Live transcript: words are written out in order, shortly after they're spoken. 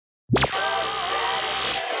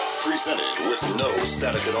Presented with no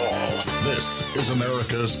static at all. This is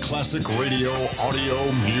America's Classic Radio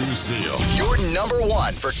Audio Museum. Your number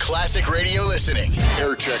one for classic radio listening.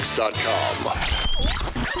 Airchecks.com.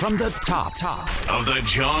 From the top of the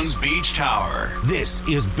Johns Beach Tower, this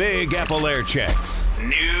is Big Apple Air Checks,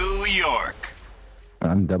 New York.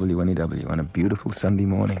 On WNEW on a beautiful Sunday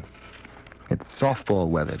morning. It's softball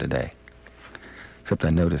weather today. Except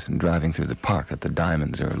I noticed in driving through the park that the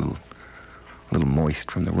diamonds are a little moist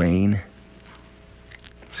from the rain.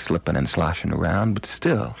 Slipping and sloshing around, but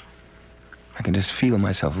still, I can just feel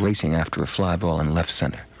myself racing after a fly ball in left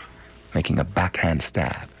center, making a backhand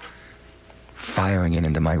stab, firing it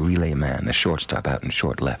into my relay man, the shortstop out in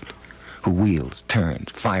short left, who wheels, turns,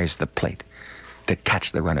 fires the plate to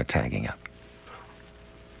catch the runner tagging up.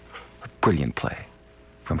 A brilliant play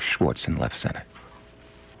from Schwartz in left center.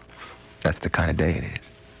 That's the kind of day it is.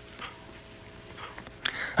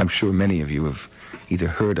 I'm sure many of you have either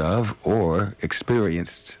heard of or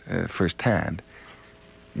experienced firsthand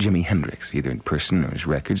Jimi Hendrix, either in person or his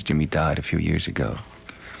records. Jimmy died a few years ago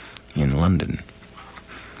in London.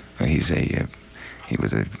 He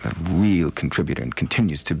was a real contributor and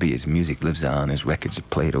continues to be. His music lives on. His records are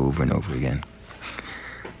played over and over again.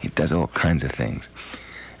 He does all kinds of things.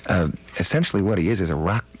 Essentially what he is a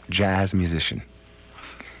rock jazz musician.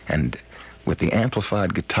 And with the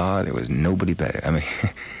amplified guitar, there was nobody better. I mean,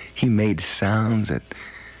 he made sounds that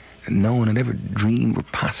no one had ever dreamed were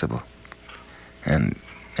possible. And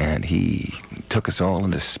he took us all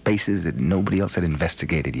into spaces that nobody else had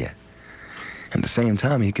investigated yet. At the same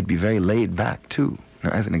time, he could be very laid back, too. Now,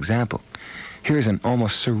 as an example, here's an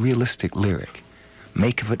almost surrealistic lyric.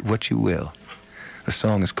 Make of it what you will. The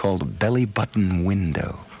song is called Belly Button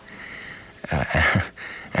Window.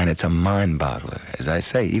 And it's a mind-boggler. As I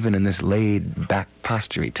say, even in this laid-back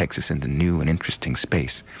posture, he takes us into new and interesting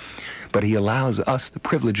space. But he allows us the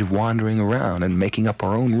privilege of wandering around and making up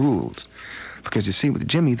our own rules. Because, you see, with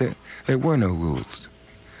Jimmy, there were no rules.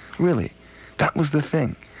 Really, that was the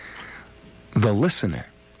thing. The listener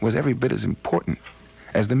was every bit as important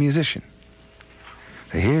as the musician.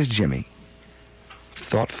 So here's Jimmy,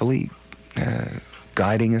 thoughtfully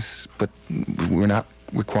guiding us, but we're not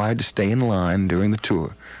required to stay in line during the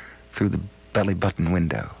tour through the belly button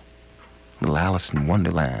window. Little Alice in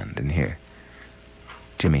Wonderland in here.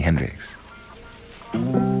 Jimi Hendrix.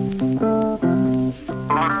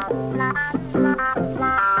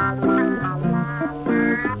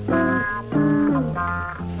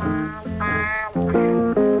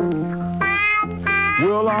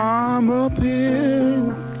 Well, I'm up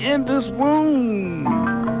here in this room.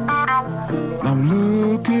 I'm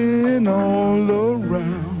looking all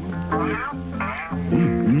around.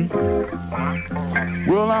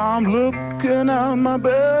 Well, I'm looking out my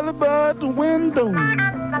belly button window,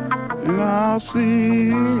 and I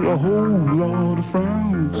see a whole lot of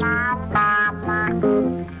frowns.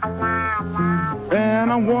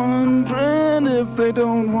 And I'm wondering if they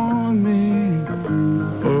don't want me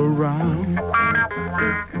around.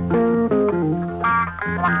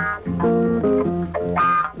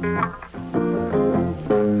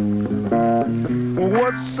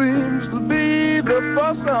 What seems to be the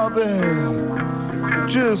fuss out there,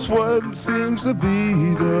 just what seems to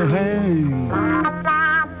be the hang.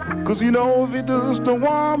 'Cause you know, if you just don't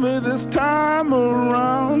want me this time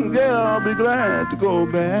around, yeah, I'll be glad to go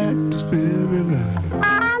back to spirit life.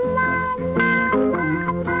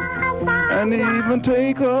 And even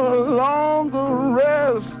take a longer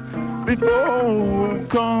rest before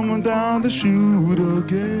coming down the chute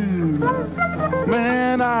again.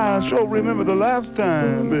 Man, I sure remember the last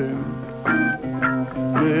time, baby.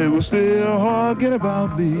 They were still arguing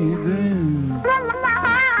about me then.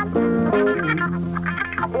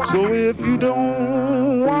 So if you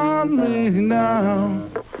don't want me now,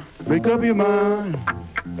 make up your mind,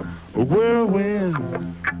 where or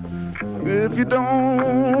when. If you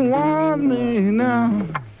don't want me now,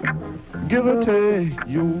 give or take,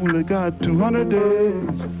 you only got 200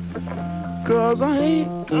 days. 'Cause I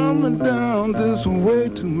ain't coming down this way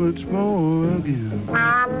too much more again.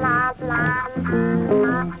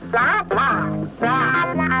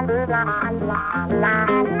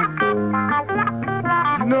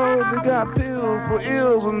 You know, they got pills for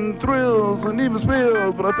ills and thrills and even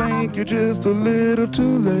spills, but I think you're just a little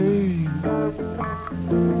too late.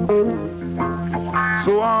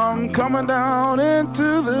 So I'm coming down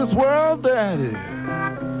into this world, Daddy,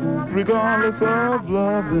 regardless of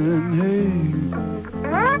love and hate.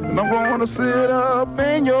 And I'm gonna sit up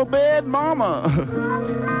in your bed, Mama,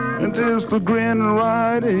 and just a grin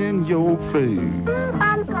right in your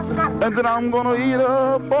face. And then I'm gonna eat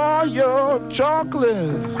up all your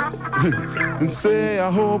chocolates and say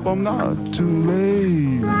I hope I'm not too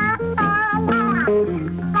late.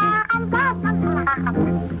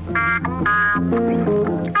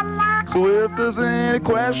 So if there's any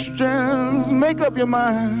questions, make up your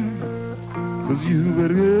mind, 'cause you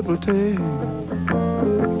better give or take.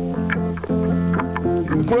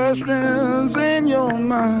 Questions in your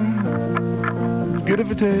mind, get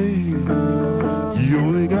it or take. You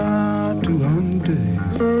only got 200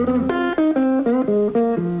 days.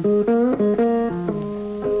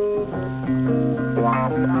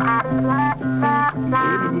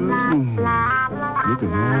 Baby, let's move.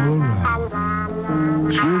 Looking all right.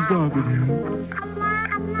 Sure is dark in here.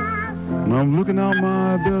 And I'm looking out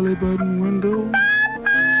my belly button window,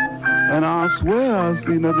 and I swear I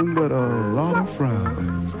see nothing but a lot of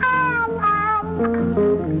frowns.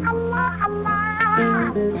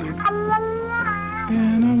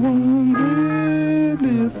 And I wonder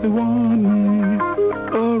if they want me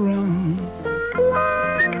around.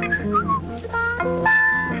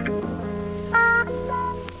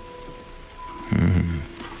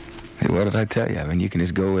 Hey, what did I tell you? I mean, you can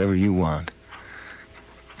just go wherever you want.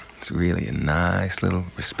 It's really a nice little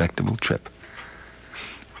respectable trip.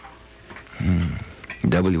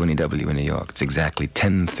 WNEW in New York. It's exactly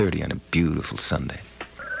 10:30 on a beautiful Sunday.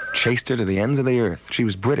 Chased her to the ends of the earth. She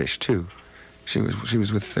was British, too. She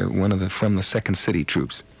was with one of the from the Second City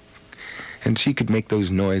troops. And she could make those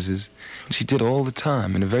noises. And she did all the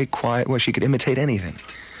time in a very quiet way. She could imitate anything.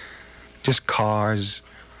 Just cars,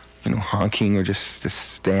 honking, or just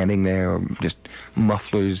standing there, or just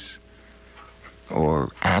mufflers,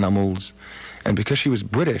 or animals. And because she was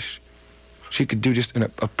British, she could do just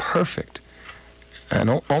a perfect and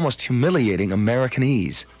almost humiliating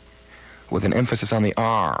Americanese with an emphasis on the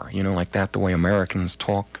R, like that, the way Americans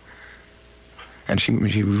talk. And she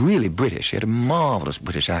was really British. She had a marvelous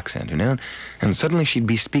British accent, And suddenly she'd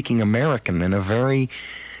be speaking American in a very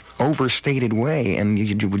overstated way, and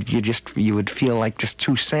you would feel like just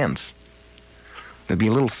 2 cents. There'd be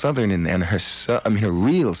a little Southern in there, and her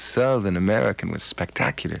real Southern American was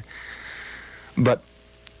spectacular. But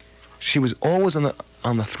she was always on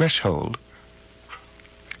the threshold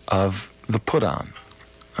of the put-on.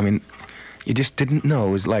 I mean, you just didn't know.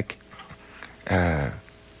 It was like at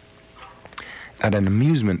an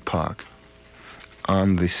amusement park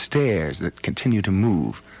on the stairs that continue to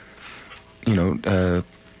move.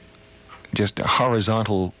 Just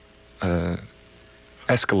horizontal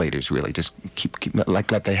escalators, really. Just keep like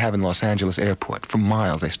they have in Los Angeles airport for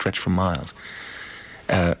miles. They stretch for miles,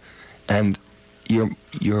 and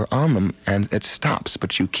you're on them, and it stops,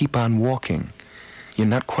 but you keep on walking. You're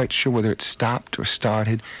not quite sure whether it stopped or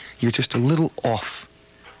started. You're just a little off.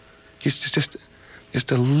 You're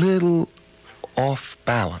just a little off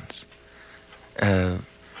balance,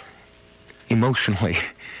 emotionally.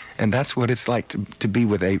 And that's what it's like to be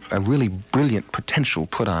with a really brilliant potential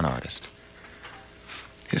put-on artist.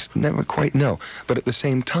 Just never quite know. But at the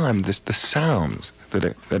same time, the sounds that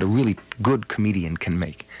a really good comedian can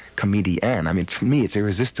make. Comedian. I mean, for me, it's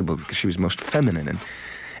irresistible because she was most feminine,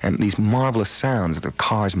 and these marvelous sounds of the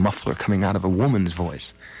car's muffler coming out of a woman's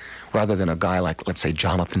voice, rather than a guy like, let's say,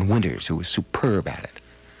 Jonathan Winters, who was superb at it,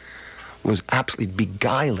 was absolutely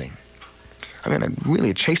beguiling. I mean,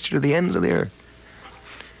 it chased her to the ends of the earth.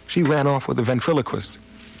 She ran off with a ventriloquist.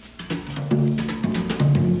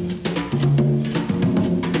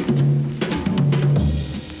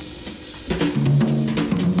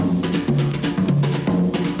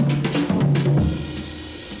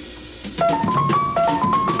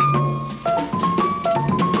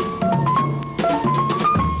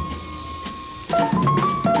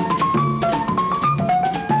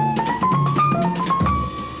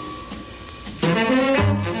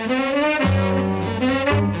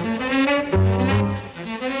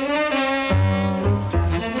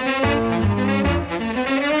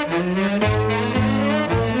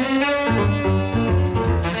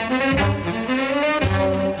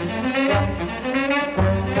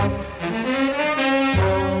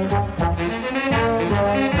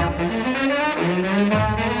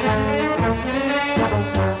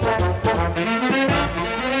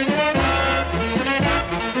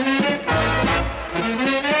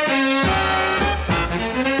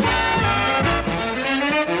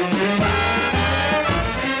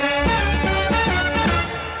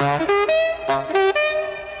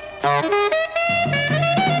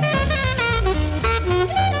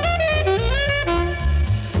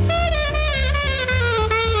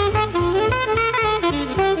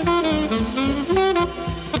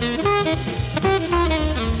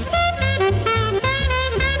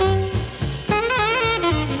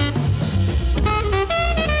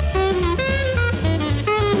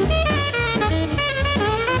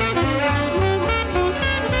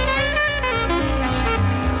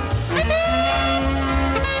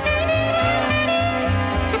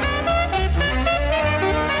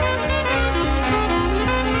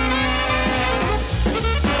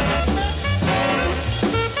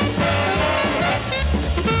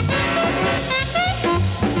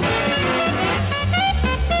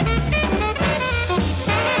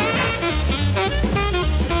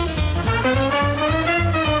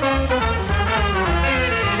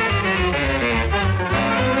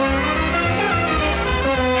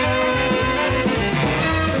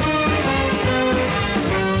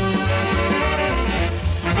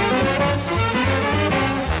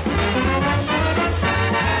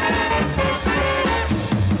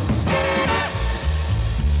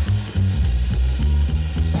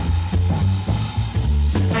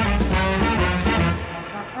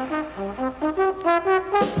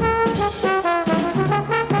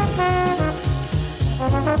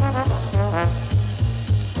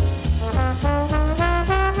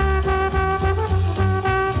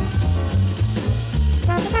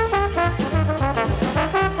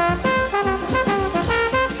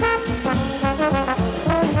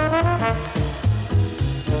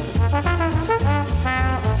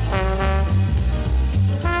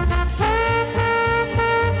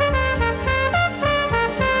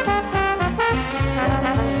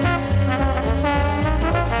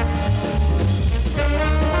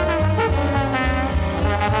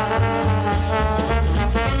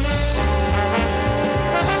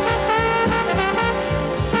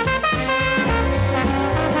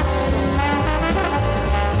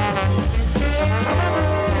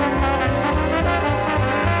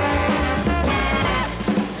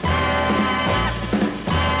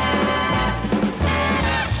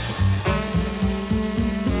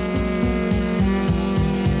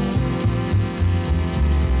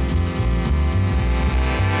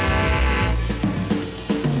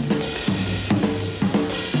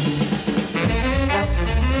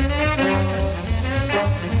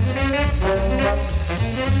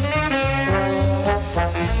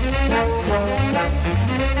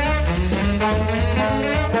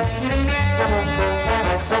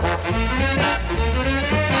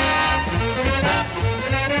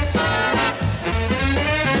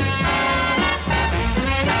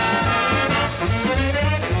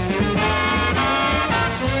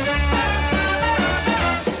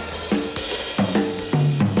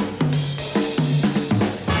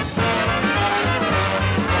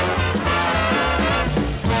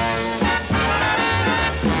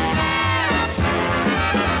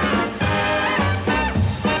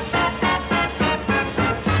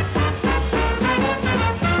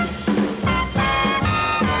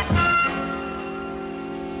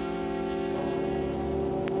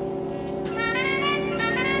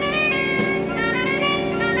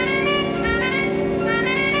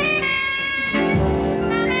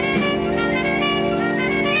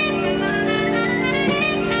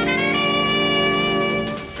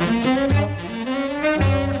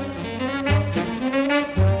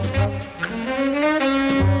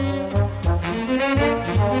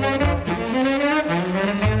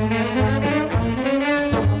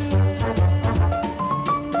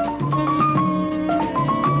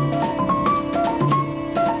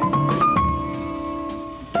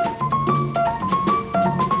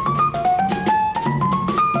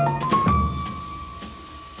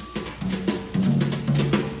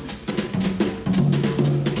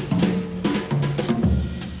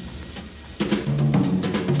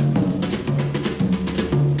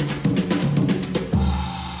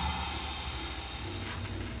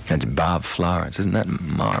 That's Bob Florence. Isn't that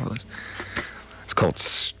marvelous? It's called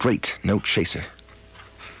Straight No Chaser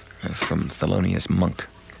from Thelonious Monk.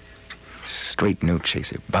 Straight No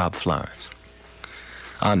Chaser, Bob Florence.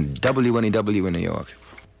 On WNEW in New York.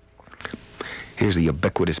 Here's the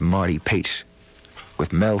ubiquitous Marty Pate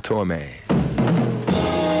with Mel Torme.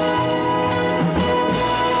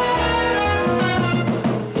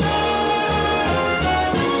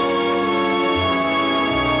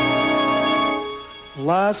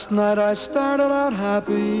 Last night I started out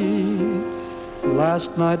happy.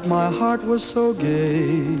 Last night my heart was so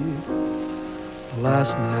gay.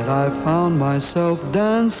 Last night I found myself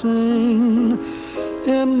dancing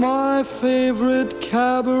in my favorite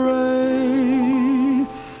cabaret.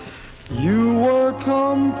 You were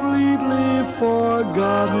completely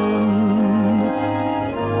forgotten,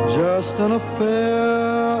 just an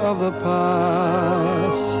affair of the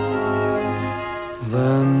past.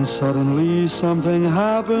 Then suddenly something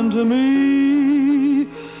happened to me,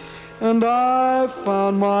 and I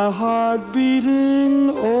found my heart beating,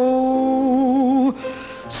 oh,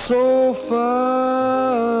 so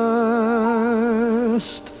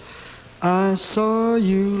fast. I saw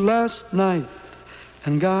you last night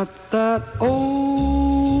and got that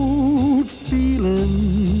old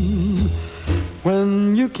feeling.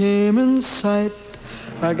 When you came in sight,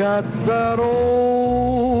 I got that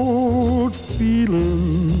old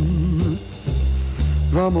feeling.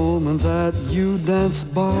 The moment that you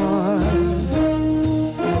danced by,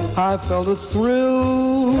 I felt a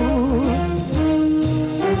thrill.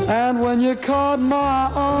 And when you caught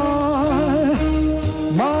my eye,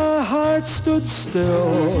 my heart stood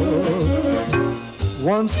still.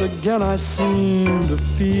 Once again I seemed to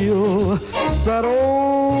feel that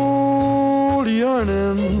old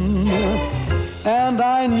yearning, and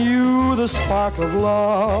I knew the spark of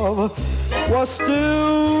love was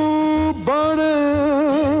still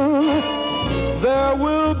burning. There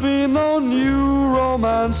will be no new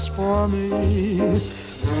romance for me.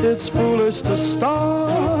 It's foolish to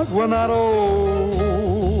start when that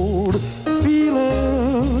old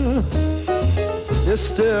feeling is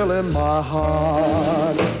still in my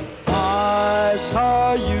heart. I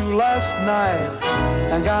saw you last night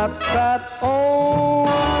and got that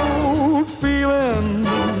old feeling.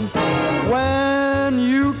 When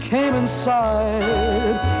you came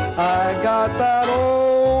inside, I got that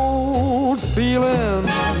old feeling.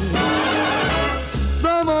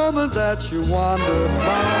 The moment that you wandered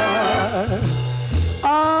by,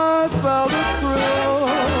 I felt a thrill.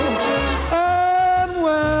 And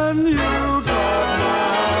when you caught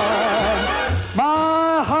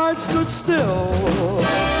my heart stood still.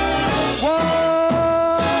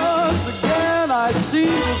 Once again I seem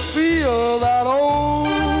to feel that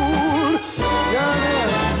old yearning,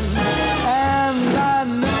 and I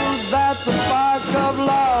knew that the spark of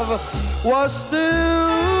love was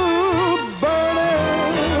still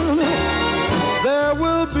burning. There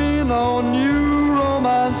will be no new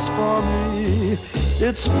romance for me.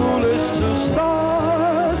 It's foolish to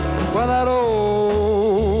start when that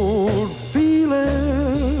old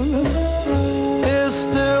feeling is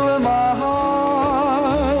still in my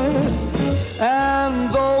heart.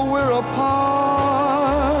 And though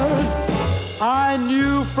I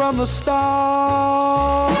knew from the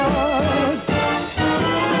start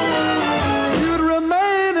you'd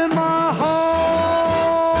remain in my heart.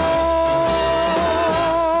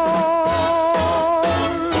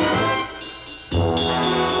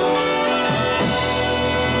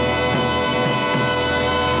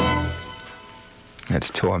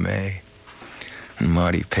 That's Torme and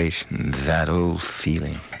Marty Page and That Old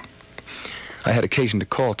Feeling. I had occasion to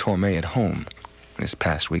call Torme at home this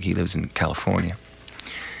past week. He lives in California.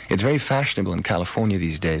 It's very fashionable in California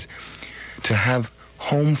these days to have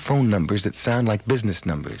home phone numbers that sound like business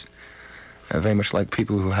numbers. Very much like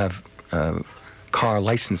people who have car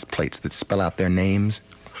license plates that spell out their names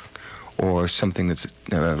or something that's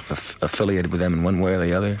affiliated with them in one way or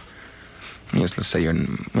the other. Yes, let's say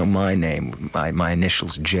my name, my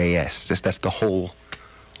initials, JS. That's the whole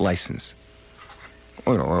license.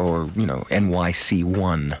 Or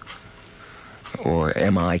NYC1. Or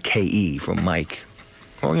MIKE for Mike.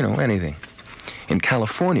 Or, anything. In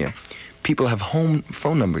California, people have home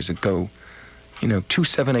phone numbers that go,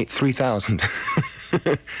 278-3000.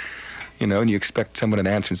 And you expect someone to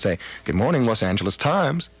answer and say, "Good morning, Los Angeles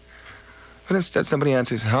Times." But instead somebody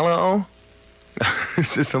answers, "Hello?"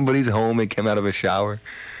 Somebody's home, they came out of a shower.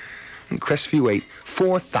 And Crestview 8,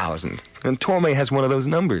 4000. And Torme has one of those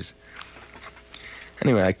numbers.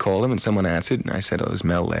 Anyway, I called him and someone answered, and I said, "Oh, is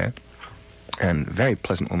Mel there?" And a very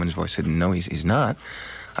pleasant woman's voice said, "No, he's not."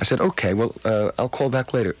 I said, "Okay, well, I'll call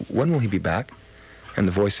back later. When will he be back?" And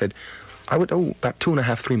the voice said, about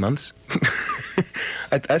 2.5, 3 months.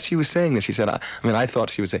 As she was saying this, she said, I thought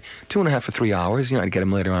she would say 2.5 or 3 hours. I'd get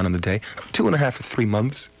him later on in the day. 2.5 or 3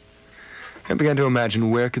 months. I began to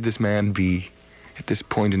imagine, where could this man be at this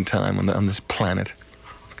point in time on this planet?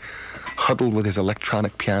 Huddled with his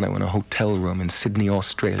electronic piano in a hotel room in Sydney,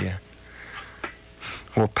 Australia.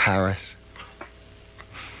 Or Paris.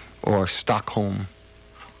 Or Stockholm.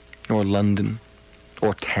 Or London.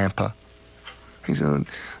 Or Tampa. He said, it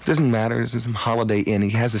doesn't matter. There's some Holiday Inn. He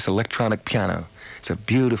has this electronic piano. It's a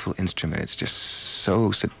beautiful instrument. It's just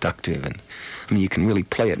so seductive. And you can really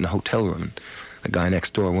play it in a hotel room. And the guy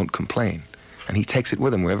next door won't complain. And he takes it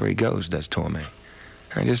with him wherever he goes, does Torme.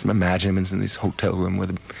 I just imagine him in this hotel room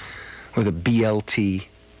with a BLT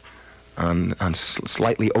on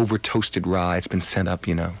slightly over-toasted rye. It's been sent up,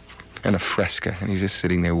 and a Fresca. And he's just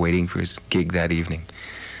sitting there waiting for his gig that evening.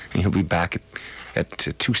 And he'll be back at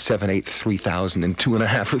 278-3000 in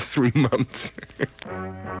 2.5 or 3 months.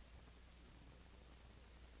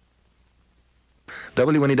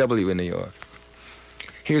 WNEW in New York.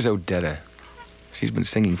 Here's Odetta. She's been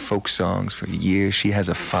singing folk songs for years. She has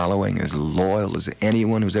a following as loyal as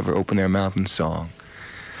anyone who's ever opened their mouth in song.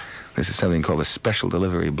 This is something called the Special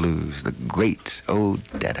Delivery Blues, the great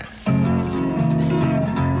Odetta.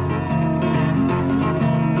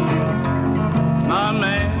 My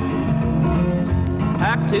man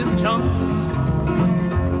packed his trunks,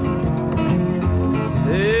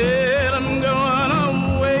 said I'm going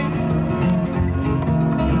away.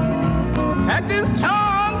 Packed his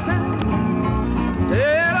trunks and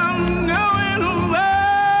said I'm going away.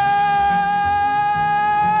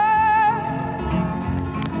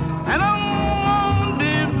 And I won't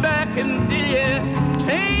be back until you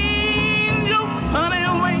change your funny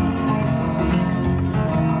ways.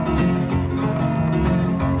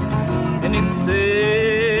 And he said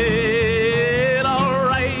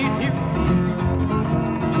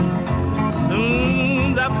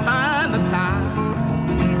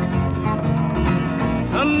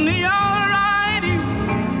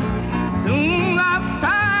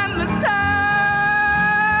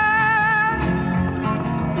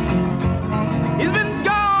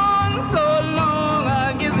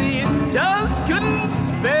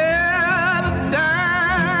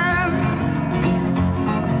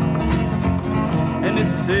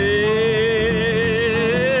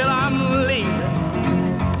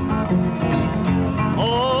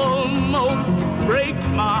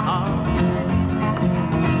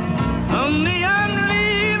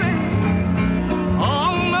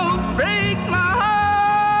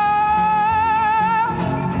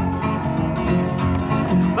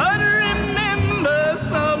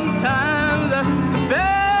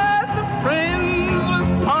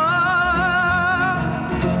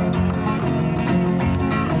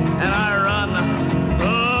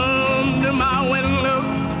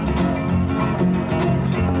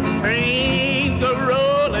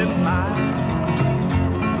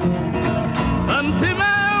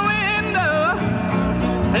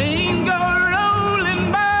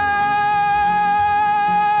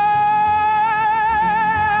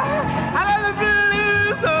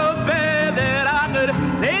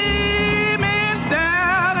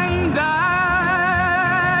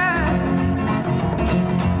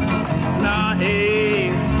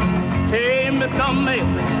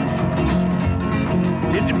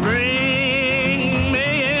bring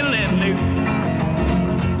me in the news.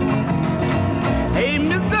 Hey,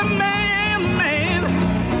 Mr. Man,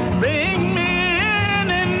 bring me in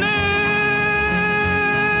the news.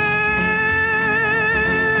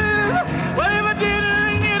 Well, if I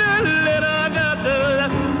didn't get a letter, I got the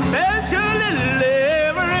special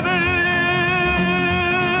delivery bill.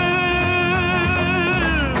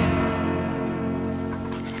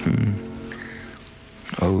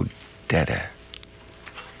 Oh, Dada.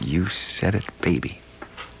 You said it, baby.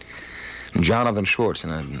 Jonathan Schwartz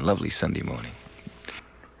on a lovely Sunday morning.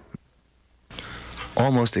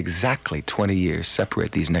 Almost exactly 20 years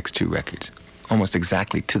separate these next two records. Almost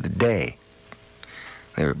exactly to the day.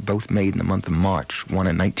 They were both made in the month of March, one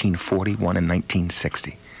in 1940, one in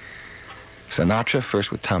 1960. Sinatra,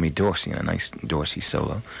 first with Tommy Dorsey, and a nice Dorsey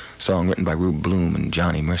solo. Song written by Rube Bloom and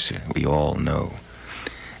Johnny Mercer, we all know.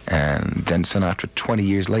 And then Sinatra 20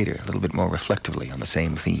 years later, a little bit more reflectively on the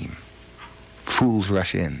same theme. Fools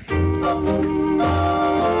Rush In.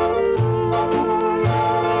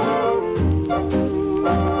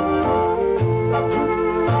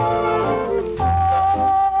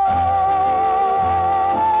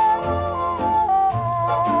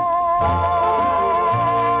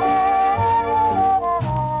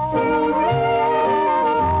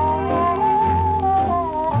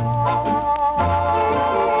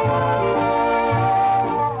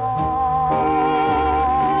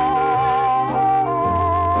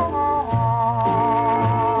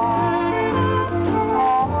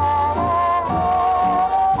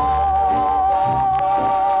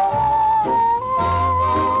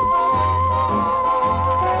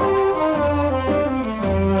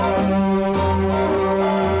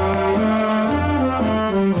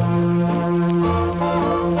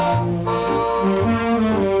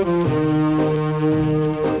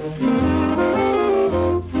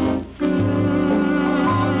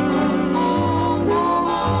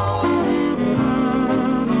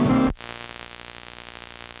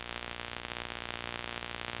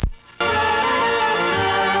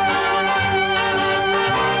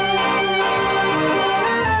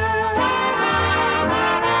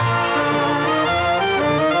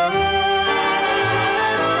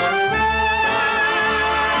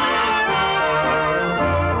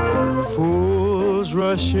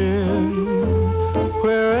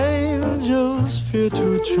 Where angels fear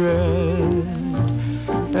to tread,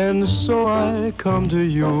 and so I come to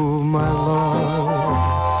you, my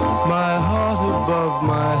love, my heart above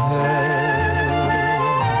my head.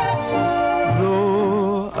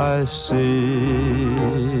 Though I see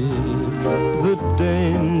the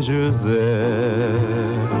danger there,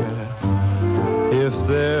 if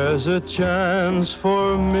there's a chance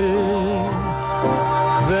for me,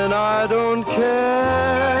 then I don't care.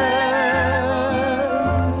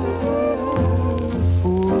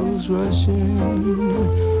 Fools rush in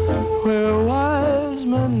where wise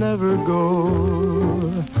men never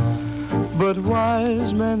go, but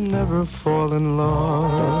wise men never fall in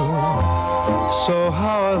love. So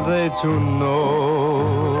how are they to know?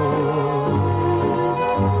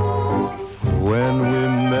 When we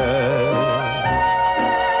met,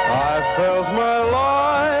 I felt my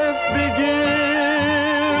life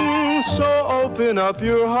begin. So open up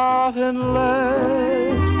your heart and let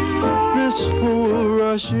this fool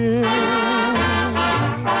rush in.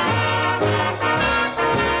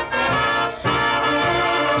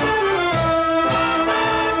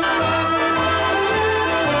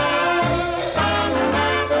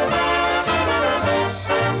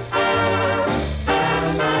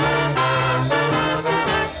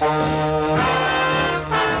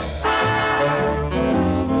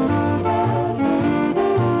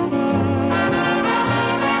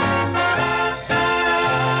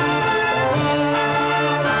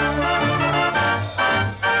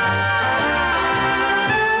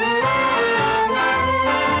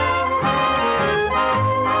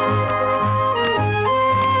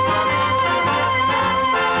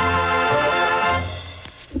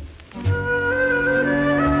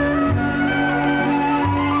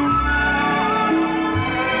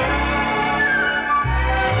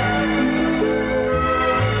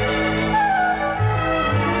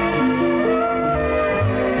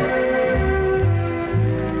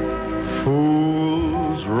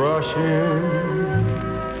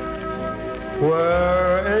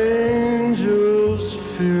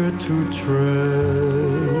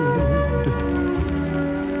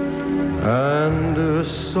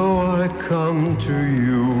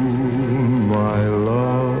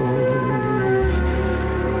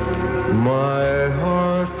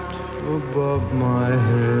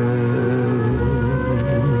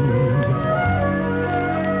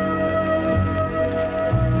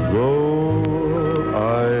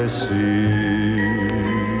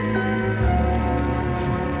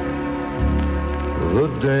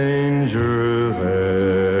 danger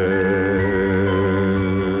there.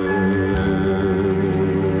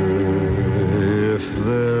 If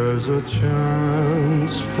there's a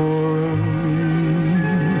chance for me,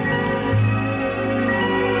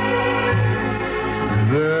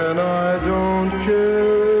 then I don't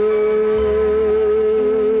care.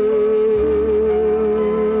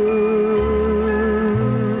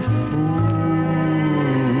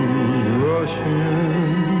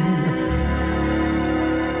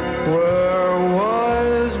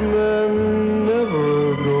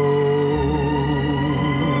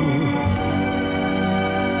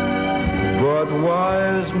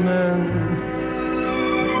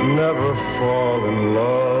 Never fall in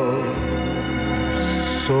love,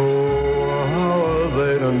 so how are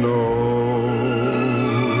they to know?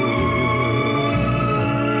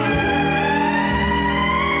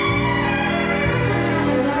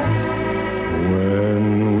 When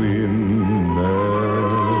we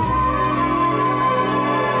met,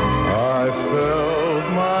 I felt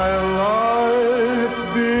my life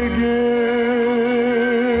begin,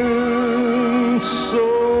 so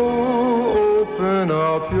open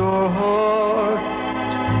up your heart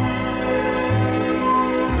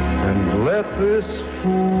and let this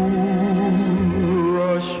fool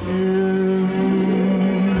rush in.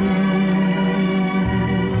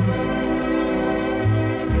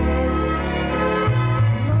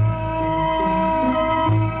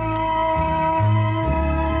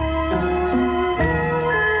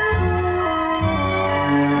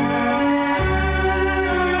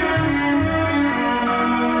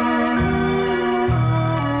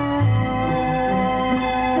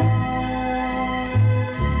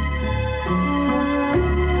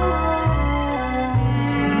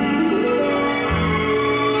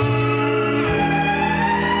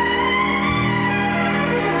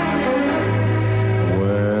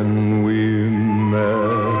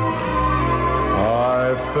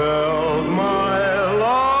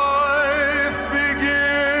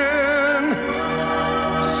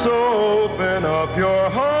 Your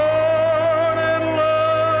heart and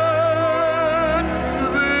let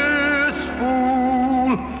this fool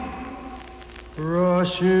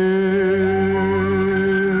rush in.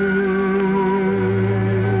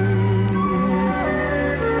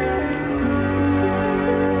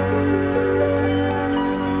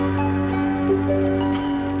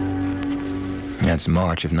 That's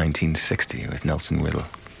March of 1960 with Nelson Riddle.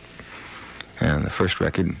 And the first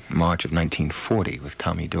record, March of 1940 with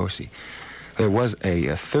Tommy Dorsey. There was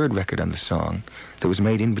a third record on the song that was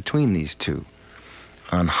made in between these two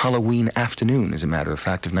on Halloween afternoon, as a matter of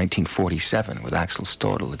fact, of 1947 with Axel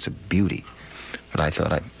Stordahl. It's a beauty. But I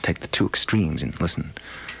thought I'd take the two extremes and listen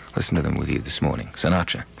to them with you this morning.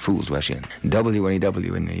 Sinatra, Fools Rush In,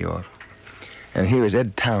 WNEW in New York. And here is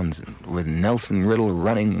Ed Townsend with Nelson Riddle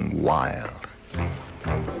Running Wild.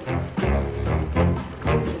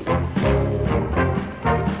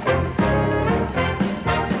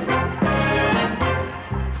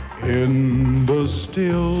 In the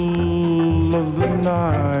still of the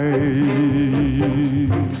night,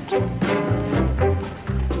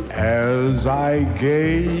 as I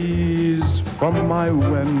gaze from my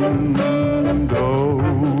window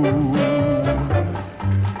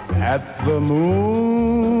at the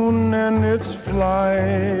moon and its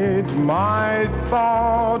flight, my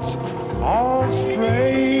thoughts all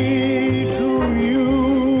stray to you.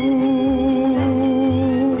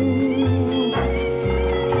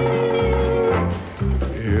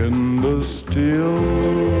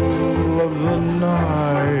 Still of the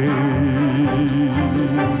night,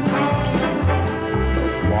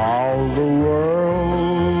 while the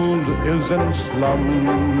world is in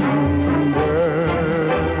slumber,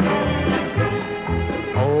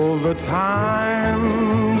 oh, the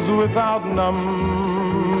times without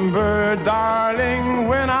number, darling,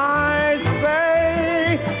 when I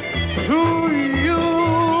say to you,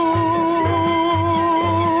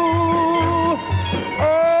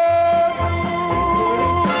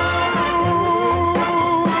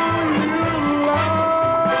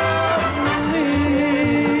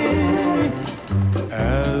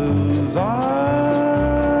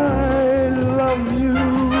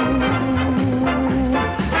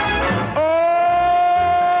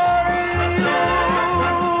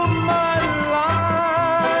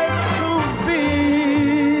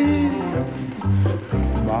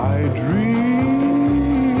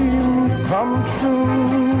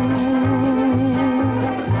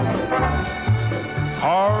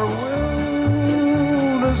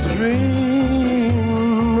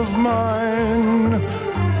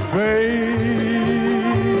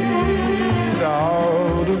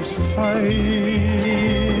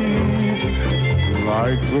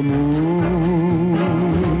 like the moon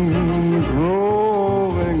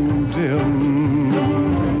growing dim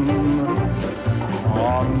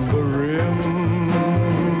on the rim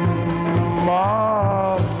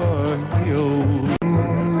of the hill,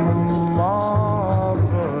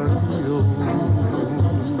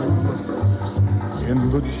 in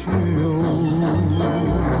the chill,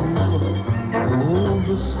 oh,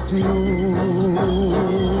 the still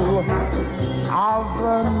of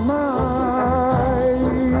the night.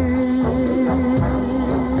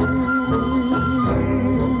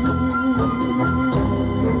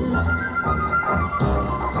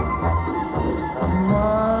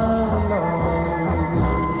 My love,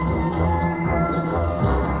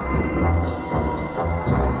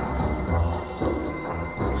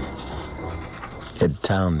 Ed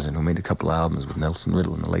Townsend, who made a couple albums with Nelson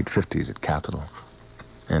Riddle in the late 50s at Capitol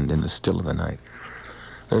and in the Still of the Night.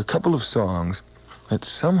 There are a couple of songs that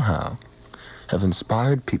somehow have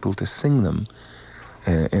inspired people to sing them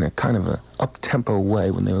in a kind of a up-tempo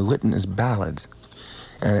way when they were written as ballads.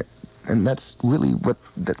 And that's really what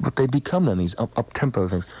they become then, these up-tempo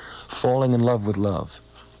things. Falling in Love with Love,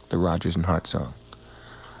 the Rodgers and Hart song.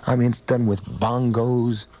 I mean, it's done with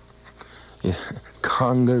bongos,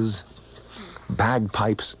 congas,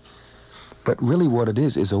 bagpipes, but really what it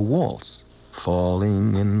is a waltz.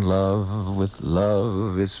 Falling in love with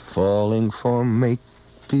love is falling for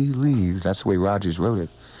make-believe. That's the way Rodgers wrote it.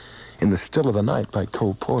 In the Still of the Night by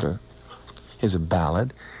Cole Porter is a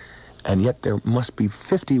ballad, and yet there must be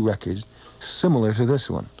 50 records similar to this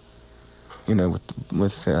one. You know,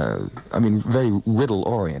 very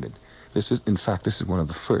riddle-oriented. This is one of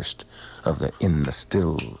the first of the In the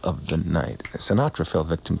Still of the Night. Sinatra fell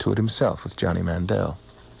victim to it himself with Johnny Mandel.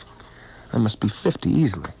 There must be 50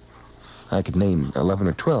 easily. I could name 11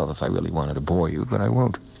 or 12 if I really wanted to bore you, but I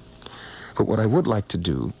won't. But what I would like to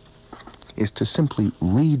do is to simply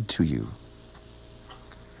read to you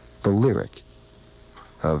the lyric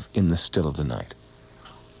of In the Still of the Night.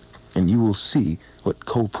 And you will see what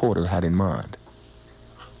Cole Porter had in mind.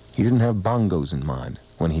 He didn't have bongos in mind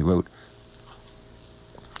when he wrote,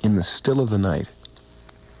 In the still of the night,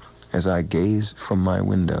 as I gaze from my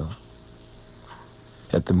window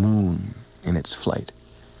at the moon in its flight,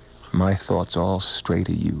 my thoughts all stray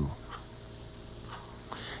to you.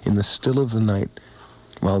 In the still of the night,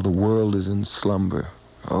 while the world is in slumber,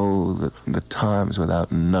 oh, the times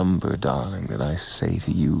without number, darling, that I say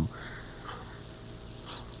to you,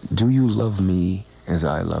 do you love me as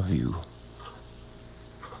I love you?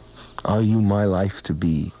 Are you my life to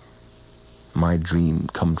be, my dream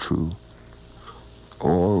come true?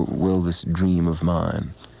 Or will this dream of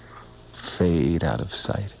mine fade out of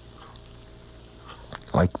sight,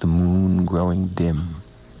 like the moon growing dim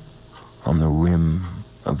on the rim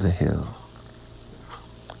of the hill,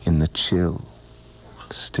 in the chill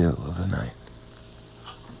still of the night?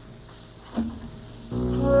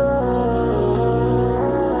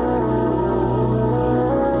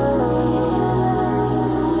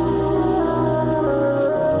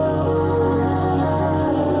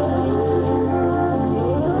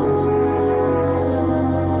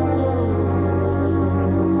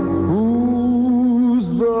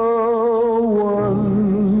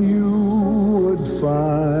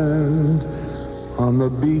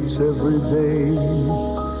 Every day,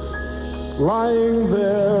 lying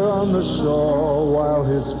there on the shore while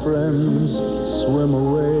his friends swim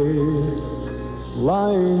away,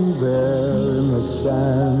 lying there in the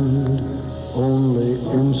sand, only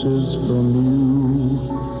inches from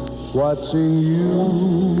you, watching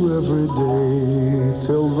you every day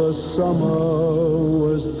till the summer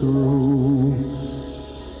was through.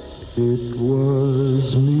 It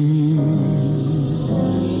was me.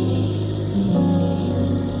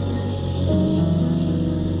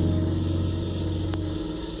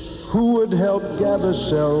 Who would help gather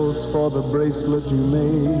shells for the bracelet you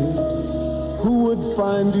made? Who would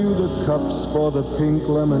find you the cups for the pink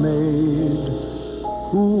lemonade?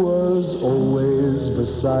 Who was always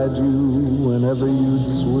beside you whenever you'd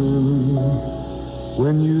swim?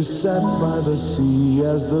 When you sat by the sea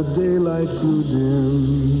as the daylight grew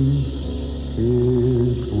dim?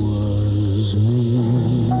 It was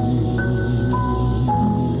me.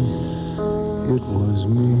 It was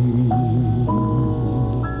me.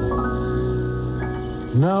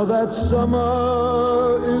 Now that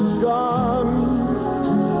summer is gone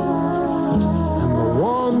and the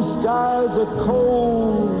warm skies are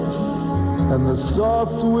cold and the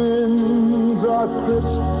soft winds are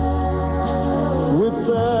crisp with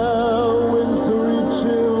their wintry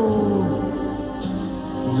chill,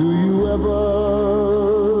 do you ever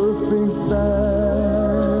think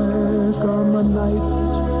back on the night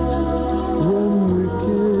when we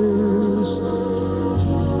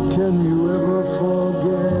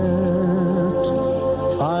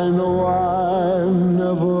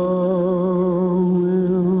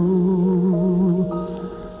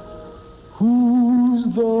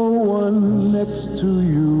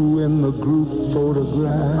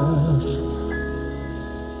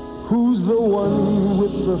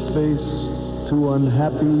face too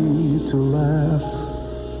unhappy to laugh.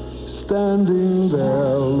 Standing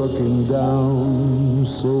there looking down,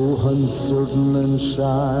 so uncertain and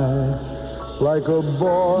shy, like a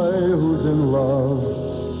boy who's in love,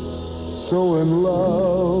 so in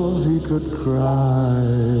love he could cry.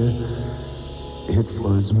 It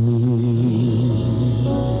was me.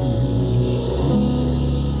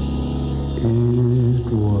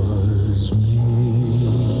 It was me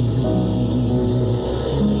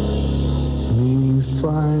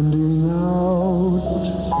finding out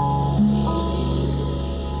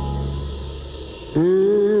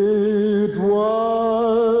it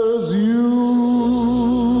was you.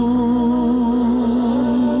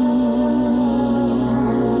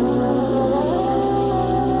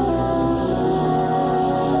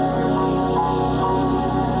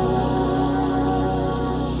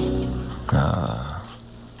 Ah,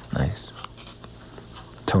 nice.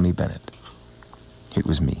 Tony Bennett. It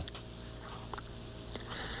was me.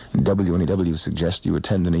 WNEW suggests you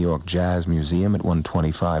attend the New York Jazz Museum at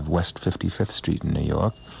 125 West 55th Street in New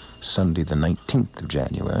York, Sunday the 19th of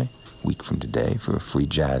January, a week from today, for a free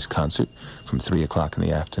jazz concert from 3 o'clock in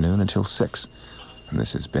the afternoon until 6. And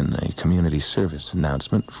this has been a community service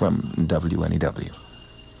announcement from WNEW.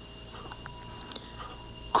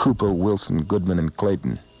 Krupa, Wilson, Goodman, and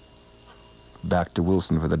Clayton. Back to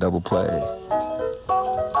Wilson for the double play.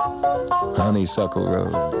 Honeysuckle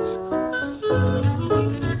Rose.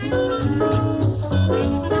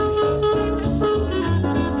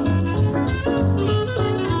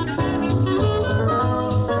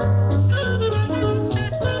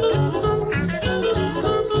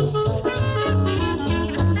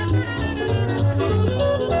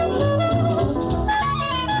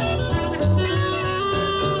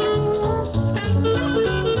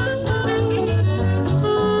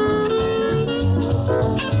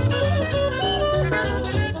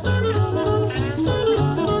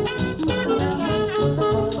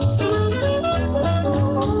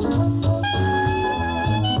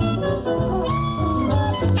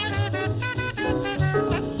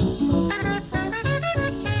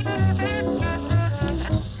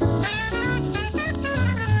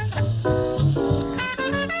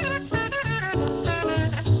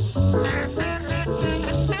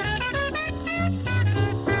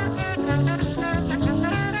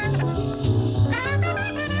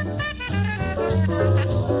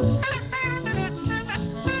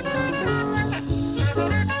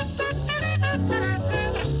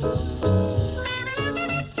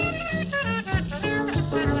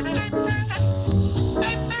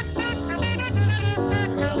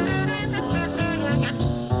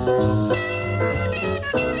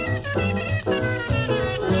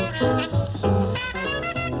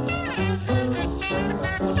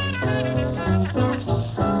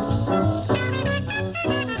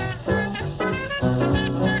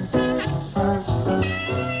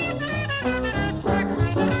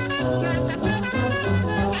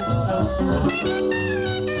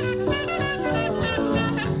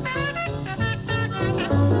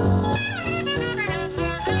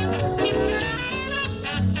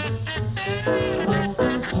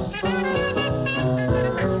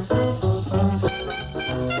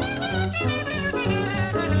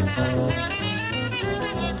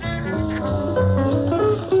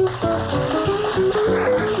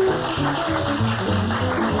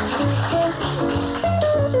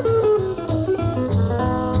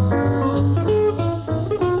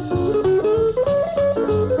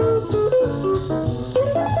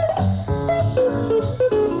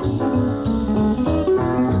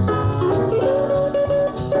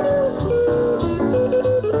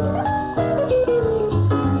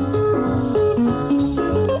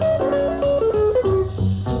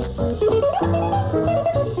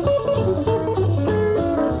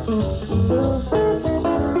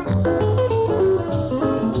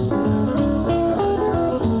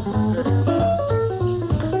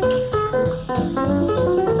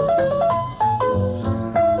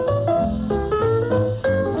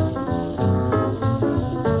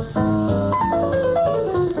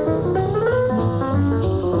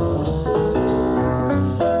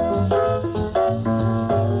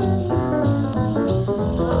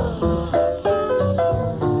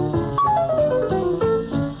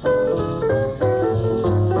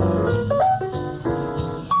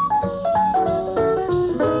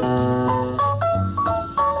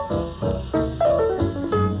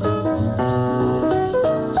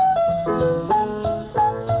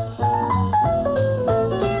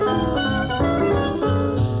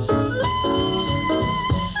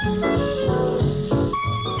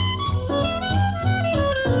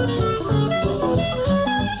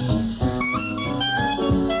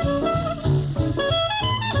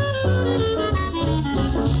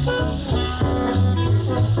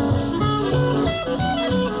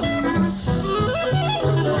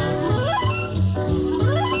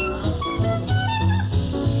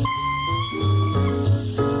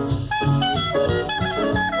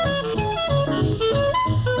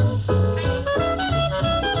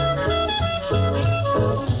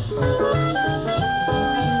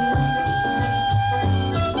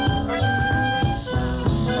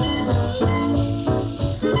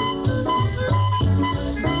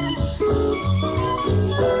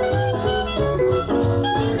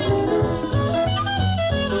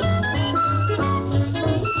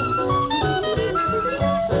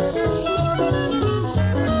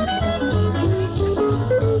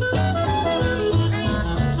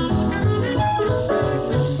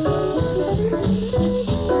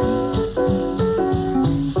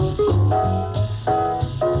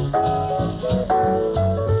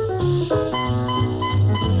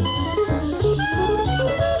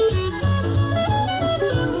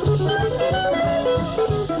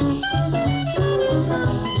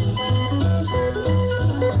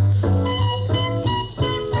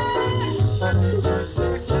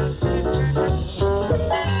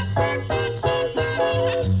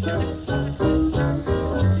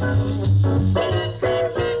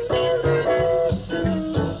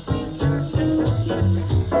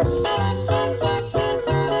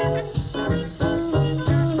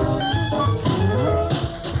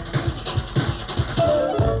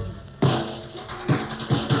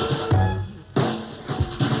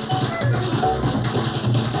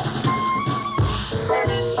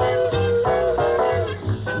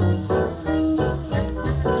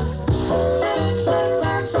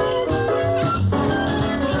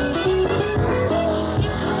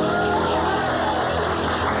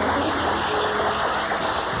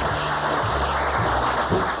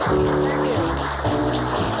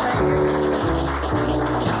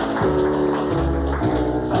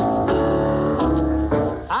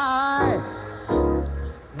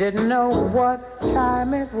 didn't know what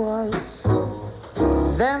time it was.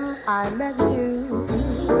 Then I met you.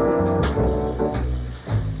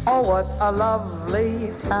 Oh, what a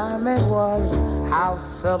lovely time it was. How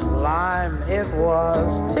sublime it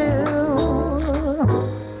was, too.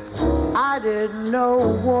 I didn't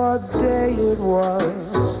know what day it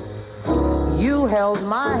was. You held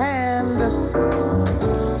my hand,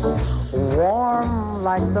 warm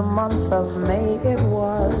like the month of May it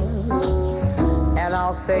was. And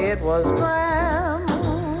I'll say it was grand,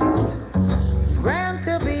 grand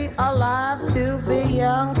to be alive, to be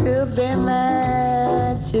young, to be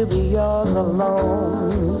mad, to be yours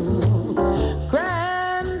alone.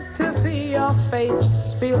 Grand to see your face,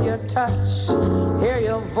 feel your touch, hear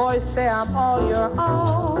your voice say I'm all your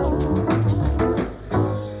own.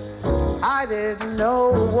 I didn't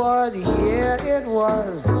know what year it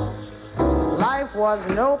was. Life was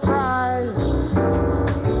no prize.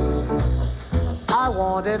 I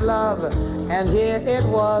wanted love, and here it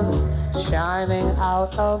was, shining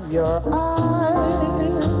out of your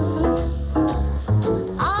eyes.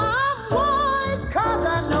 I'm wise 'cause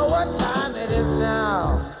I know what time it is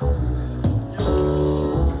now.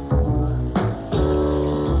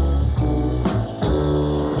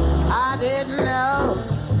 I didn't know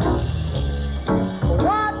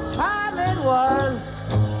what time it was.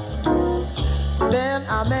 Then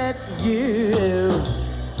I met you.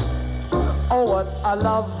 Oh, what a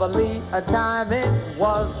lovely time it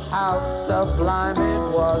was. How sublime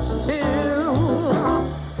it was, too.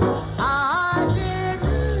 I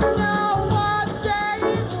didn't know what day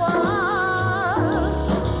it was.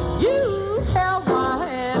 You held my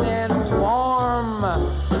hand and warm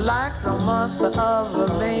like the month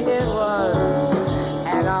of May it was.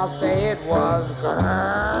 And I'll say it was grand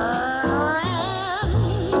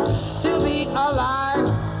to be alive,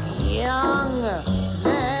 young,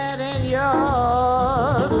 mad, and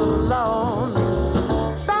yours alone.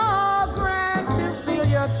 So grand to feel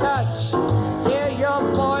your touch, hear your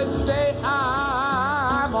voice say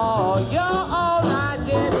I'm all your own. I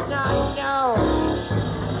did not know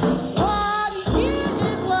what year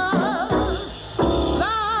it was.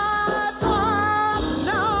 Life was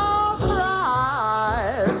no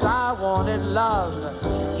prize. I wanted love,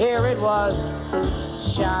 here it was,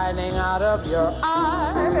 shining out of your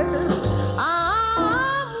eyes.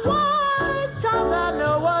 I'm wise 'cause I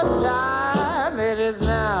know what time it is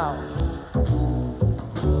now.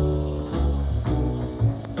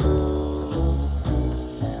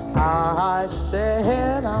 I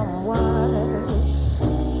said I'm wise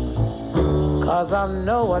 'cause I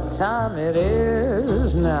know what time it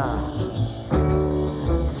is now.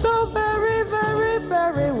 So very, very,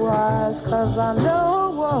 very wise 'cause I know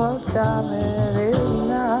what time it is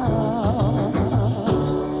now.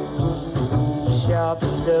 Shop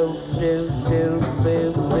do do do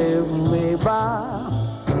boo boo me ba.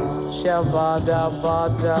 Shabba da ba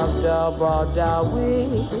da da ba da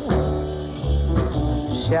wee.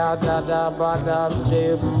 Sha da da ba da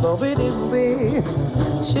do bo be do be.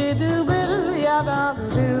 She do be ya da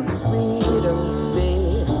do be do be.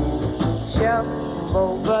 Shop bo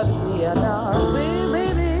ba ya da be be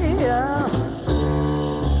ya.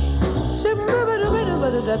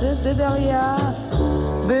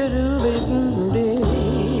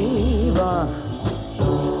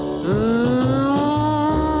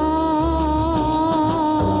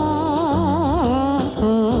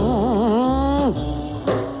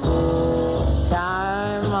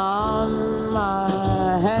 Time on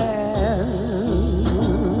my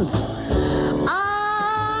hands. I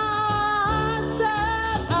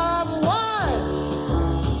said I'm wise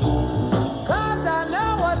 'cause I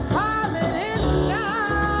know what time it is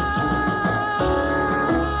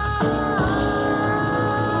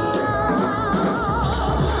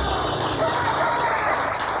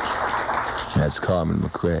That's Carmen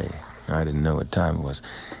McRae. I didn't know what time it was.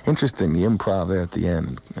 Interesting, the improv there at the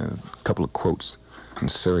end. A couple of quotes from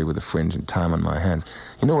Surrey with a Fringe and Time on My Hands.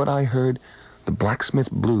 You know what I heard? The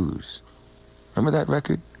Blacksmith Blues. Remember that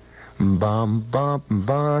record? Bum bum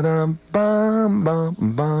ba-dum bum bum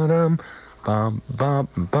ba-dum bum bum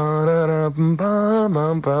ba-da-dum bum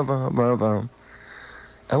bum bum bum bum.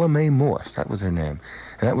 Ella Mae Morse, that was her name.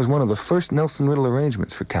 And that was one of the first Nelson Riddle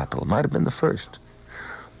arrangements for Capitol. Might have been the first.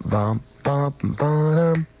 Bum bum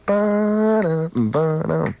ba-dum ba-dum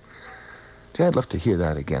ba-dum. Gee, I'd love to hear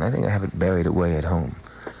that again. I think I have it buried away at home.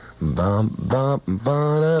 Bum bum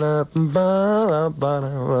ba-da-dum ba-dum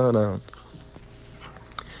ba-dum.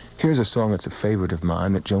 Here's a song that's a favorite of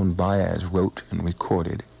mine that Joan Baez wrote and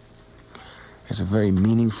recorded. It's a very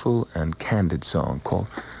meaningful and candid song called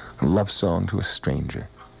A Love Song to a Stranger.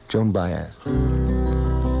 Joan Baez.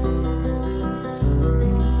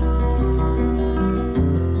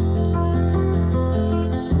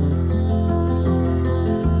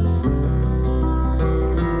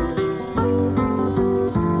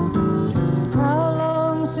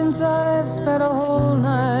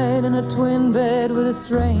 a twin bed with a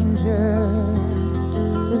stranger,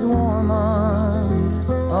 his warm arms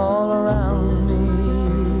all around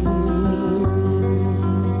me.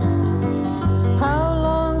 How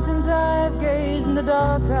long since I've gazed in the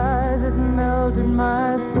dark eyes that melted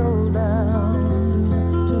my soul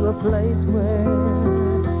down to a place where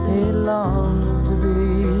it longs to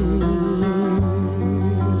be.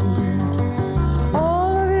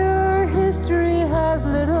 All of your history has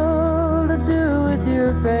little to do with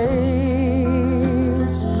your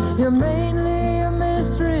face. You're mainly a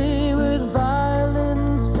mystery with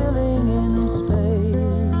violins filling in space.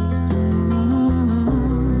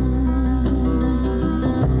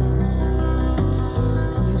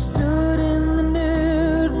 You stood in the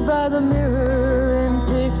nude by the mirror and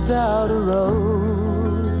picked out a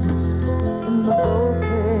rose in the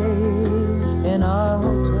bouquet in our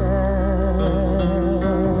hotel,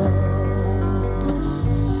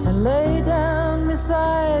 and lay down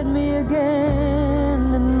beside me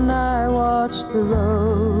again, and I watched the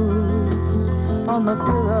rose on the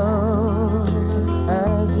pillow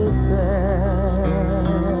as it fell.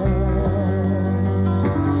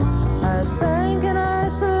 I sank and I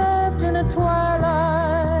slept in a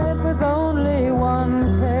twilight with only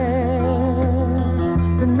one care,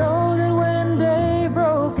 to know that when day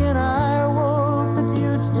broke and I awoke, that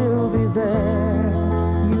you'd still be there,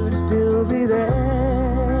 you'd still be there.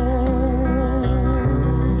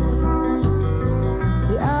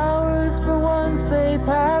 The hours for once they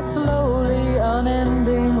pass slowly,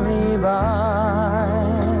 unendingly by,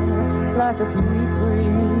 like a sweet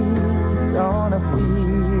breeze on a field.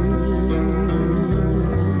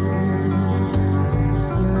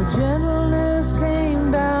 Your gentleness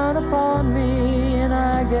came down upon me, and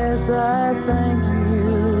I guess I thank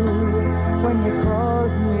you when you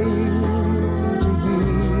caused me to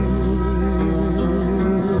yield.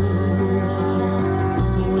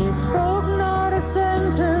 We spoke not a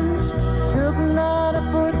sentence, took not a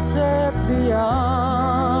footstep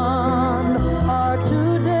beyond our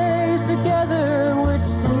 2 days together, which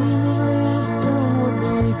seemingly soon would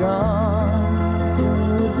be gone,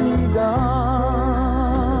 soon would be gone.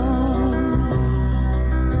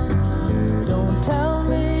 Don't tell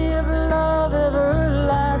me of love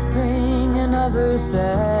everlasting and other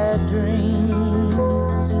sad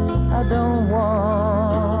dreams I don't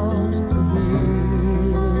want to hear.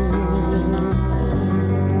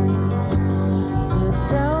 Just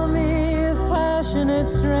tell me of passionate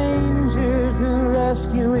strangers who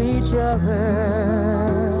rescue each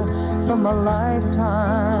other from a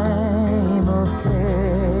lifetime of cares.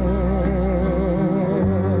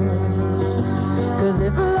 'Cause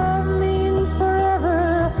if love means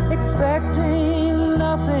forever, expecting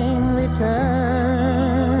nothing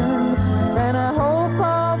return, then I hope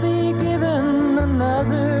I'll be given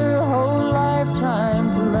another whole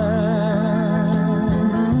lifetime to learn.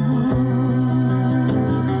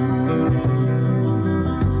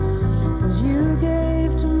 'Cause you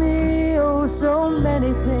gave to me, oh, so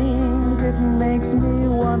many things, it makes me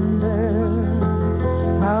wonder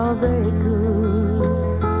how they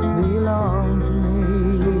could belong to me.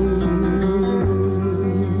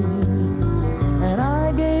 And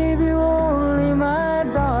I gave you only my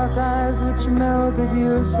dark eyes, which melted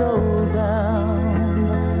your soul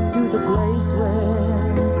down to the place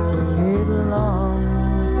where it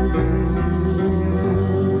longs to be.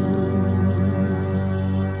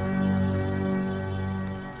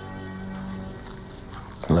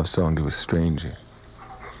 Love song to a stranger,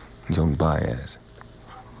 Joan Baez.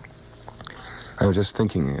 I was just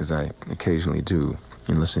thinking, as I occasionally do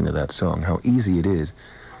in listening to that song, how easy it is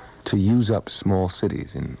to use up small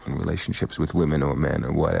cities in relationships with women or men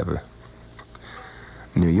or whatever.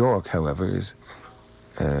 New York, however, is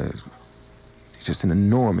just an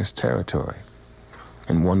enormous territory.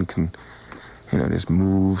 And one can, just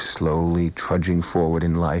move slowly, trudging forward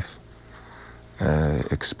in life,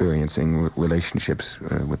 experiencing relationships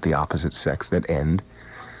with the opposite sex that end.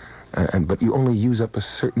 But you only use up a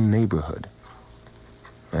certain neighborhood.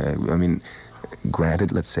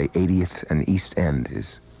 Granted, let's say 80th and East End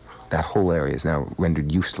that whole area is now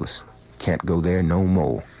rendered useless. Can't go there no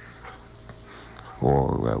more.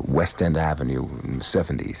 Or West End Avenue in the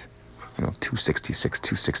 70s. 266,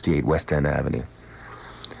 268 West End Avenue.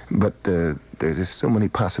 But there's just so many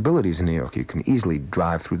possibilities in New York. You can easily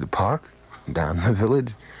drive through the park, down the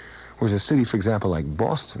village. Whereas a city, for example, like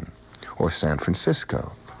Boston or San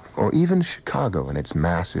Francisco, or even Chicago in its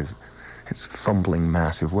fumbling,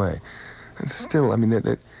 massive way. And still,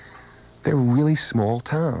 they're really small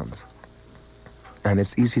towns. And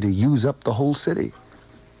it's easy to use up the whole city.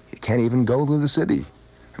 You can't even go to the city.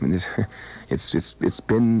 It's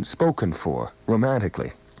been spoken for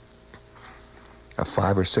romantically. A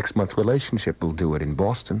 5 or 6 month relationship will do it in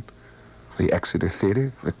Boston. The Exeter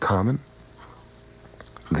Theater, the Common,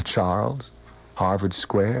 the Charles, Harvard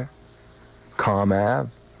Square, Calm Ave.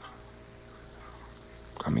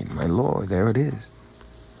 I mean, my lord, there it is.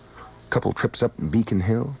 Couple trips up Beacon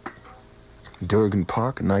Hill, Durgan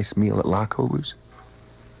Park, a nice meal at Lockover's.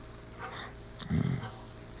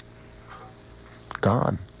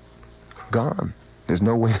 Gone. There's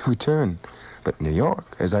no way to return. But New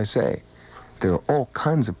York, as I say, there are all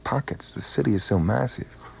kinds of pockets. The city is so massive.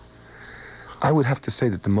 I would have to say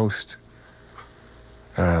that the most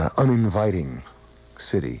uninviting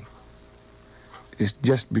city is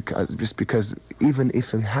just because even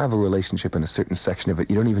if you have a relationship in a certain section of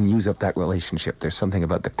it, you don't even use up that relationship. There's something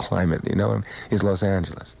about the climate, is Los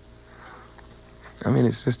Angeles. I mean,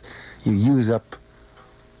 it's just, you use up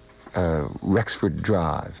Rexford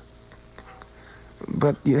Drive.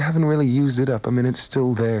 But you haven't really used it up. I mean, it's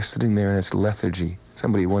still there, sitting there in its lethargy.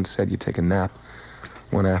 Somebody once said you take a nap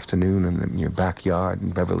one afternoon in your backyard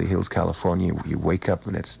in Beverly Hills, California. You wake up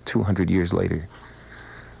and it's 200 years later.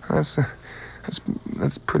 That's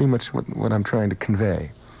pretty much what I'm trying to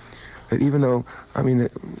convey. That even though, I mean,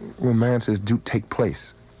 that romances do take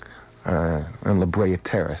place on La Brea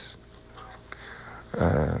Terrace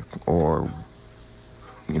or,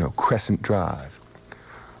 Crescent Drive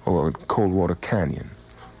or Coldwater Canyon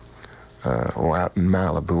or out in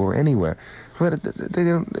Malibu or anywhere. But they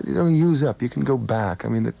don't use up. You can go back. I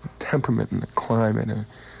mean, the temperament and the climate.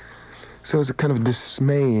 So it's a kind of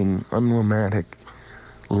dismaying, unromantic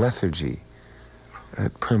lethargy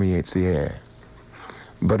that permeates the air.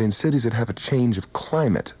 But in cities that have a change of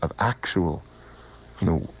climate, of actual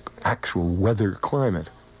weather climate,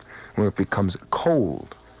 where it becomes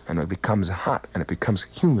cold, and it becomes hot, and it becomes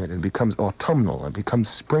humid, and it becomes autumnal, and it becomes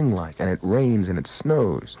spring-like, and it rains and it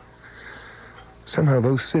snows. Somehow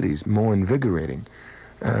those cities, more invigorating,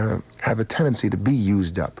 have a tendency to be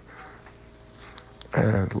used up.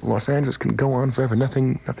 Los Angeles can go on forever.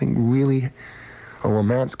 Nothing really, a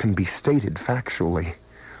romance can be stated factually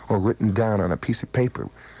or written down on a piece of paper.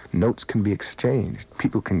 Notes can be exchanged.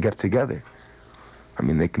 People can get together. I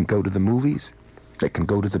mean, they can go to the movies. They can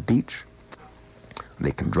go to the beach.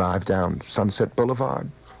 They can drive down Sunset Boulevard,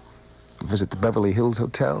 visit the Beverly Hills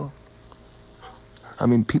Hotel. I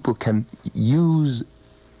mean, people can use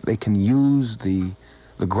the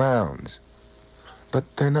grounds, but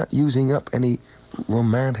they're not using up any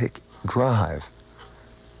romantic drive.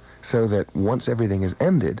 So that once everything is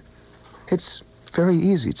ended, it's very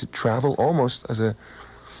easy to travel almost as a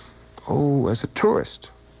tourist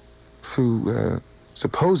through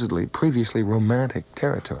supposedly previously romantic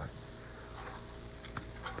territory.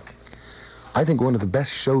 I think one of the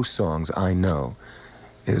best show songs I know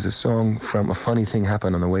is a song from A Funny Thing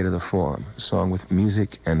Happened on the Way to the Forum, a song with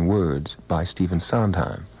music and words by Stephen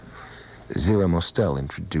Sondheim. Zira Mostel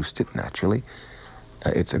introduced it, naturally.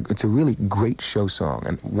 It's a really great show song,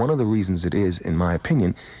 and one of the reasons it is, in my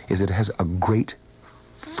opinion, is it has a great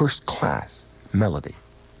first-class melody.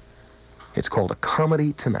 It's called A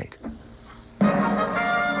Comedy Tonight.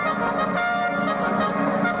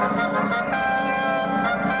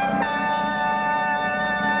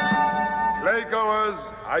 Playgoers,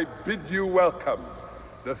 I bid you welcome.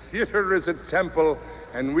 The theater is a temple,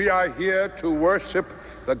 and we are here to worship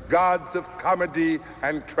the gods of comedy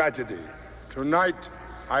and tragedy. Tonight,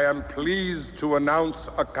 I am pleased to announce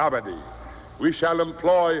a comedy. We shall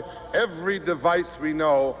employ every device we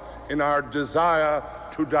know in our desire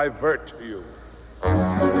to divert you.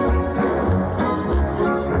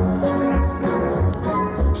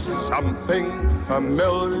 Something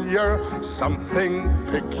familiar, something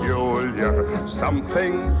peculiar,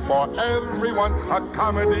 something for everyone, a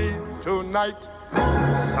comedy tonight.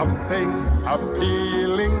 Something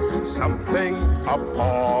appealing, something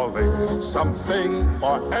appalling, something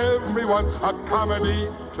for everyone, a comedy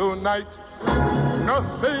tonight.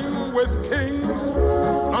 Nothing with kings,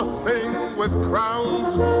 nothing with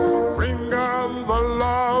crowns. Bring on the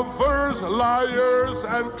lovers, liars,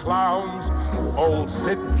 and clowns. Old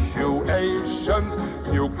situations,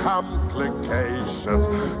 new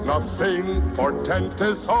complications. Nothing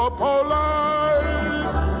portentous or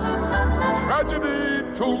polite. Tragedy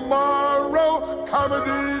tomorrow,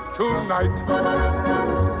 comedy tonight.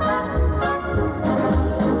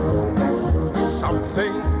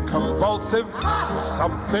 Something convulsive,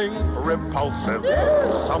 something repulsive,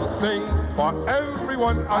 something for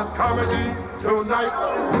everyone, a comedy tonight.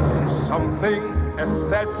 Something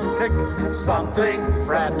aesthetic, something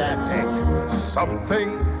frenetic, something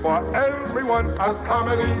for everyone, a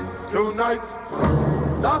comedy tonight.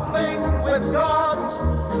 Nothing with gods,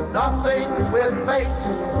 nothing with fate.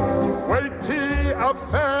 Weighty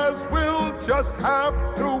affairs will just have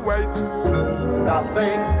to wait.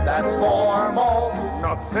 Nothing that's formal,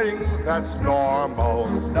 nothing that's normal.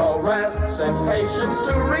 No recitations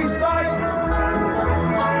to recite.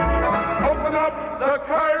 Open up the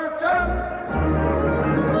curtains.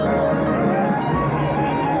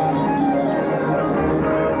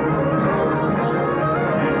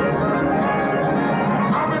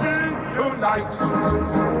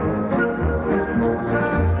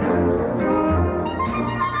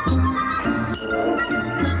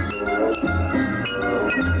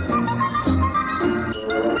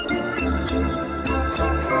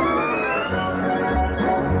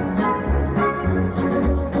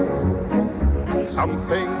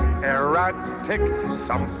 Something erratic,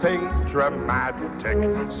 something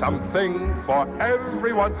dramatic, something for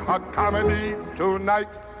everyone, a comedy tonight.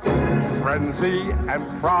 Frenzy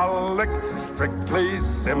and frolic, strictly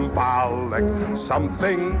symbolic,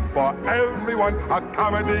 something for everyone, a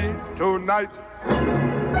comedy tonight.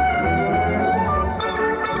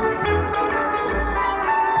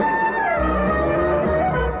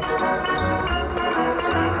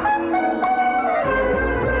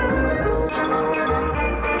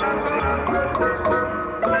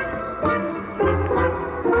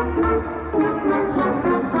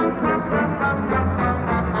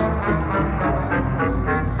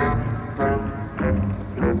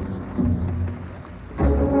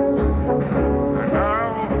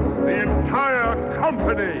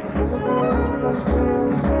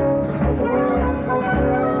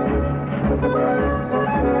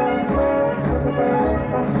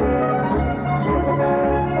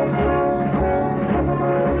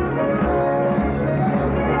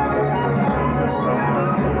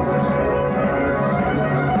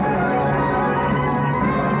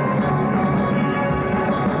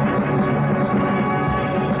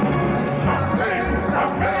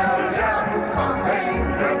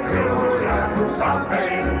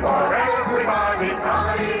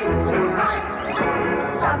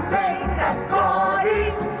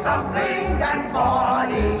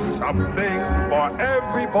 Something for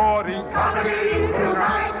everybody. Comedy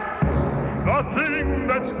tonight. Nothing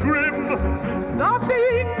that's grim.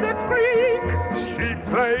 Nothing that's Greek. She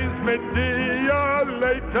plays Medea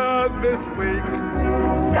later this week.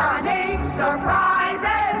 Stunning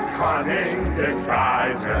surprises. Cunning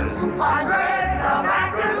disguises. Hundreds of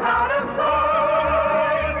actors out of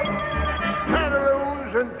sight.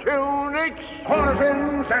 Pantaloons and tunics.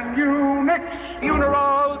 Courtesans and eunuchs.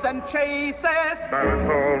 Funerals and chases.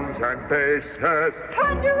 Baritones and basses.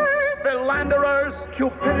 Plunderers. Philanderers.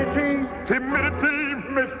 Cupidity. Timidity.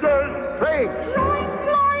 Mistakes. Fakes.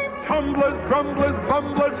 Limes. Tumblers, grumblers,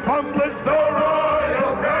 bumblers, fumblers. The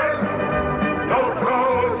royal curse. No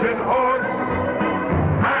Trojan horse.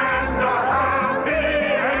 And a happy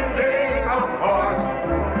ending, of course.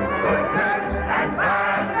 Goodness and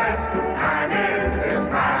madness. And in his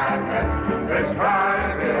madness, this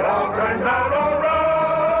time it all turns out all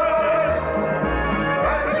right.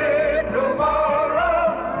 Tragedy tomorrow.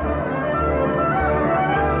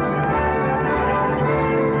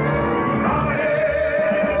 Comedy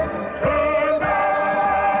tonight.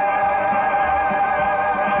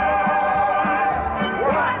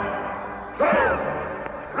 1, 2,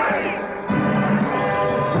 3.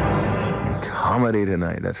 Comedy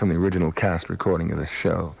Tonight. That's from the original cast recording of the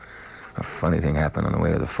show. A funny thing happened on the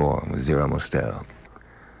way to the Forum with Zero Mostel.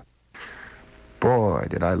 Boy,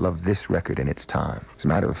 did I love this record in its time. As a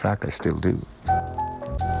matter of fact, I still do.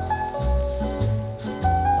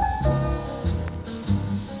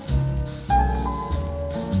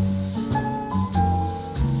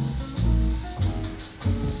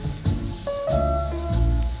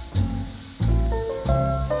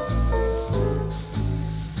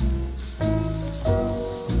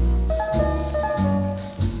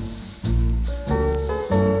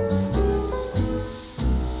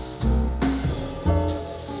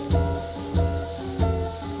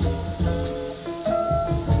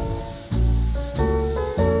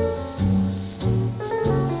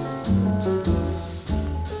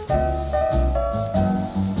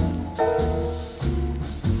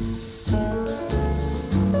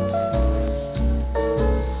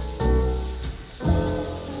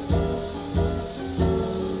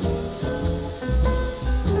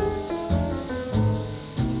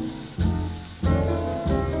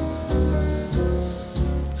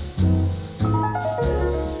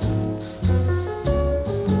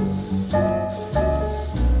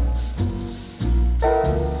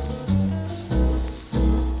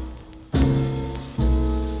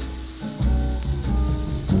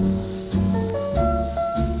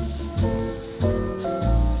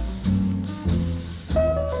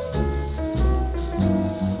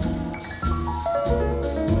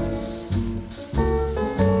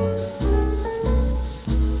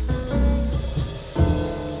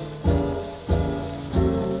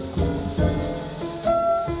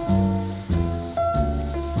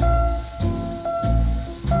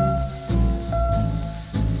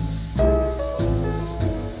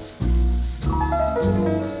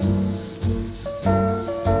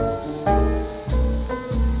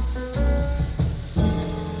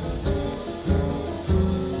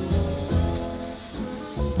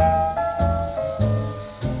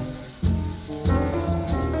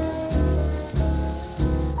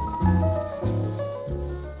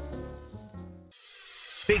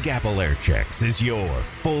 Big Apple Air Checks is your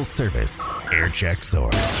full-service air check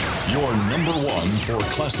source. Your number one for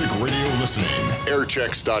classic radio listening.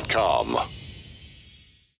 Airchecks.com.